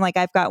him, like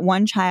I've got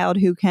one child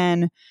who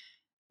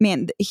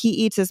he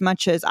eats as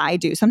much as I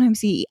do. Sometimes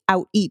he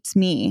out eats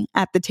me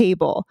at the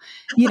table,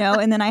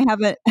 and then I'm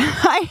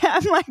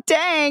like,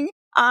 dang,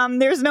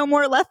 there's no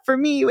more left for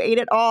me. You ate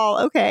it all.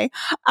 Okay.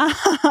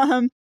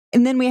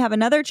 And then we have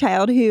another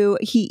child who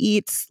he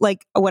eats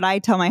like what I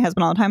tell my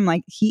husband all the time,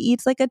 like he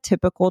eats like a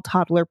typical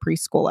toddler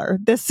preschooler.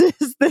 This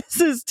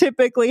is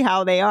typically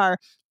how they are.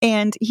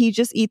 And he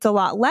just eats a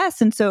lot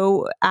less. And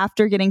so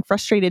after getting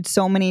frustrated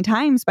so many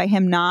times by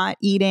him not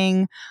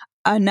eating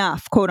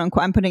enough, quote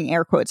unquote, I'm putting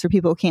air quotes for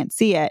people who can't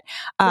see it,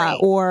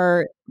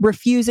 or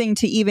refusing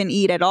to even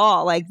eat at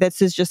all. Like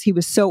he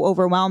was so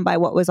overwhelmed by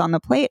what was on the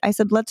plate. I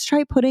said, let's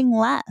try putting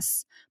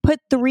less. Put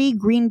 3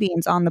 green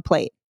beans on the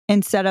plate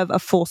instead of a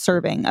full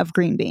serving of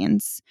green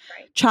beans.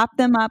 Chop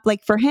them up.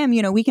 Like for him,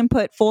 we can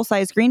put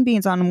full-size green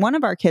beans on one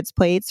of our kids'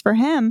 plates. For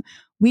him,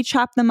 we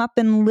chop them up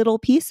in little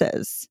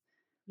pieces.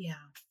 Yeah.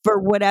 For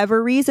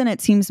whatever reason, it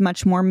seems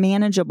much more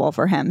manageable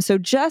for him. So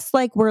just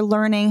like we're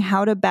learning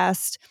how to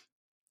best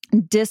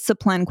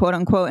discipline, quote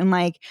unquote,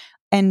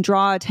 and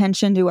draw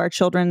attention to our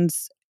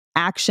children's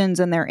actions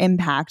and their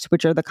impact,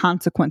 which are the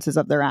consequences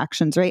of their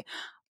actions, right?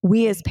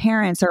 We as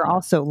parents are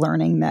also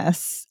learning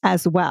this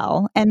as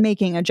well and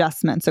making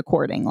adjustments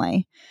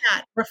accordingly.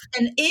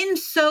 And in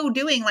so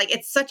doing, like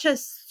it's such a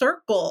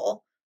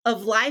circle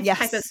of life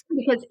type of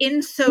thing, because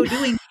in so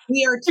doing,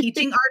 we are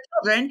teaching our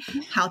children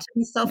how to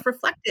be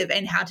self-reflective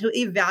and how to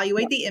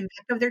evaluate the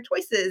impact of their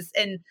choices.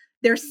 And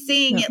they're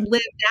seeing it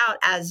lived out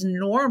as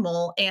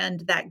normal,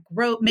 and that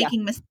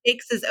making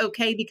mistakes is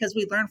okay because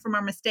we learn from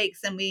our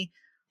mistakes, and we,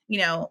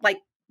 like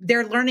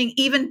they're learning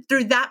even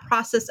through that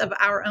process of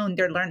our own,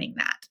 they're learning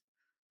that.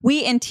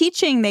 in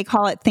teaching, they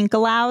call it think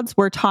alouds.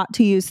 We're taught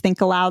to use think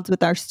alouds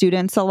with our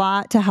students a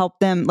lot to help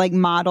them like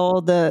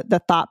model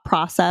the thought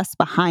process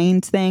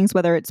behind things,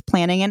 whether it's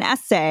planning an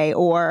essay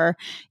or,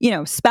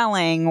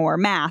 spelling or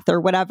math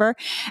or whatever.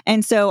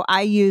 And so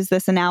I use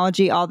this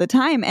analogy all the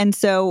time. And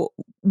so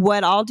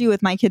what I'll do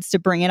with my kids to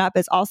bring it up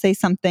is I'll say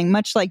something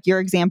much like your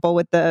example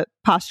with the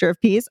posture of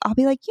peace. I'll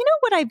be like,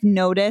 what I've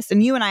noticed,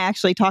 and you and I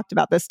actually talked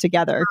about this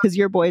together because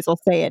your boys will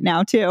say it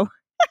now too.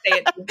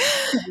 Say it.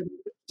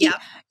 Yeah.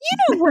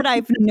 What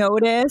I've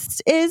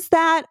noticed is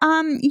that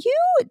you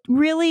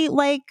really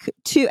like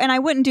to, and I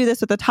wouldn't do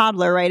this with a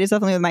toddler, right? It's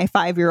definitely with my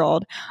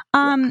 5-year-old.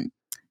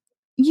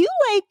 You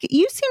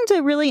seem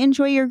to really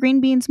enjoy your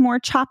green beans more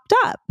chopped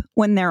up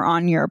when they're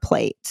on your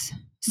plate.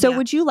 So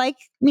would you like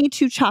me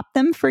to chop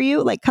them for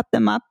you, like cut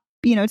them up,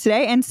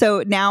 today? And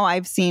so now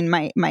I've seen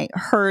my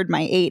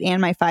 8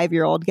 and my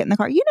 5-year-old get in the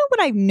car. You know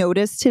what I've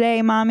noticed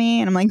today, Mommy?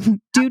 And I'm like,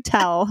 do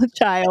tell,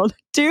 child,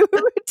 do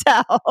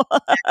tell.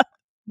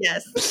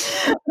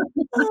 Yes.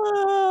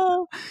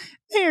 Oh,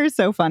 they are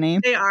so funny.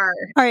 They are.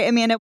 All right,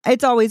 Amanda,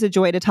 it's always a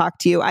joy to talk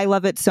to you. I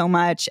love it so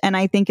much. And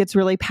I think it's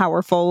really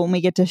powerful when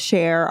we get to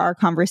share our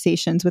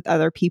conversations with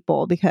other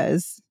people,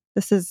 because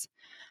this is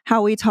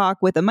how we talk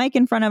with a mic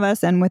in front of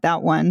us and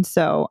without one.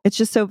 So it's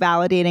just so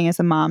validating as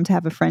a mom to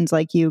have a friend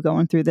like you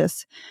going through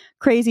this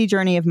crazy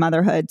journey of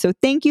motherhood. So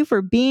thank you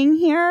for being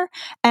here,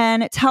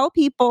 and tell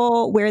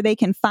people where they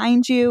can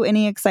find you,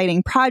 any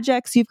exciting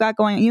projects you've got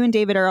going. You and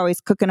David are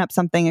always cooking up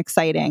something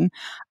exciting.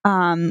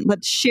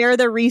 Let's share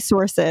the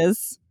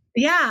resources.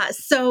 Yeah.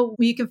 So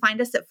you can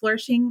find us at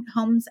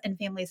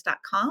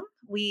flourishinghomesandfamilies.com.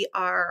 We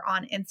are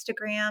on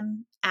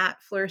Instagram at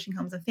Flourishing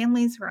Homes and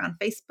Families. We're on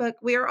Facebook.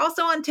 We are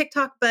also on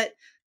TikTok, but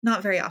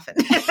not very often.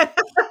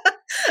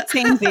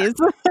 Samesies.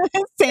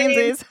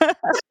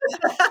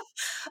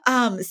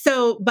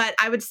 But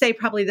I would say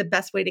probably the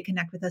best way to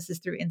connect with us is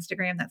through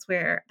Instagram. That's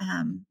where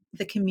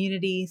the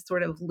community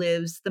sort of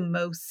lives the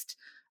most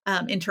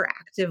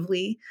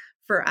interactively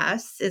for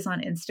us, is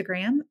on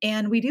Instagram.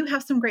 And we do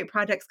have some great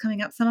projects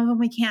coming up. Some of them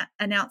we can't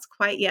announce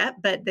quite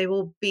yet, but they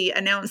will be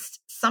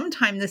announced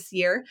sometime this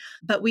year.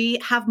 But we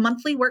have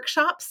monthly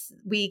workshops.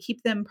 We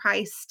keep them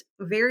priced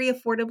very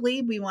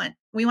affordably. We want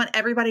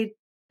everybody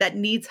that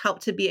needs help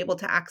to be able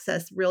to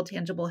access real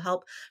tangible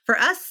help. For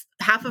us,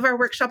 half of our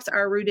workshops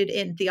are rooted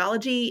in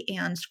theology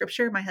and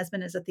scripture. My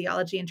husband is a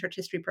theology and church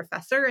history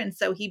professor, and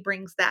so he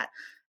brings that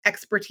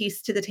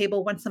expertise to the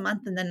table once a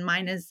month. And then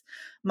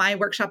my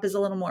workshop is a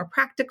little more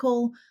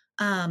practical,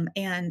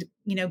 and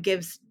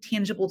gives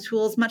tangible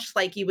tools, much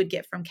like you would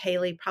get from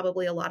Kaylee,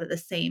 probably a lot of the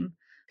same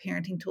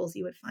parenting tools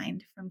you would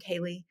find from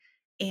Kaylee.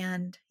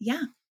 And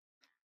yeah,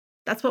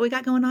 that's what we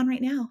got going on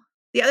right now.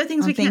 The other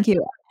things we can't thank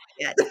you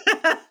yet.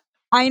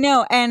 I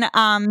know. And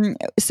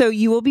so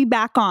you will be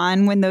back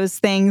on when those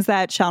things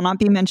that shall not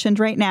be mentioned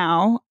right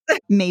now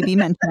may be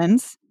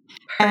mentioned.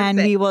 And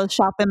we will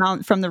shout them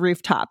out from the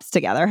rooftops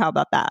together. How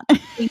about that?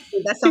 Thank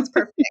you. That sounds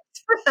perfect.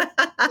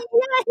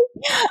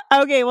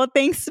 Okay. Well,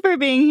 thanks for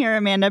being here,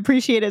 Amanda.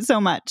 Appreciate it so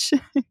much.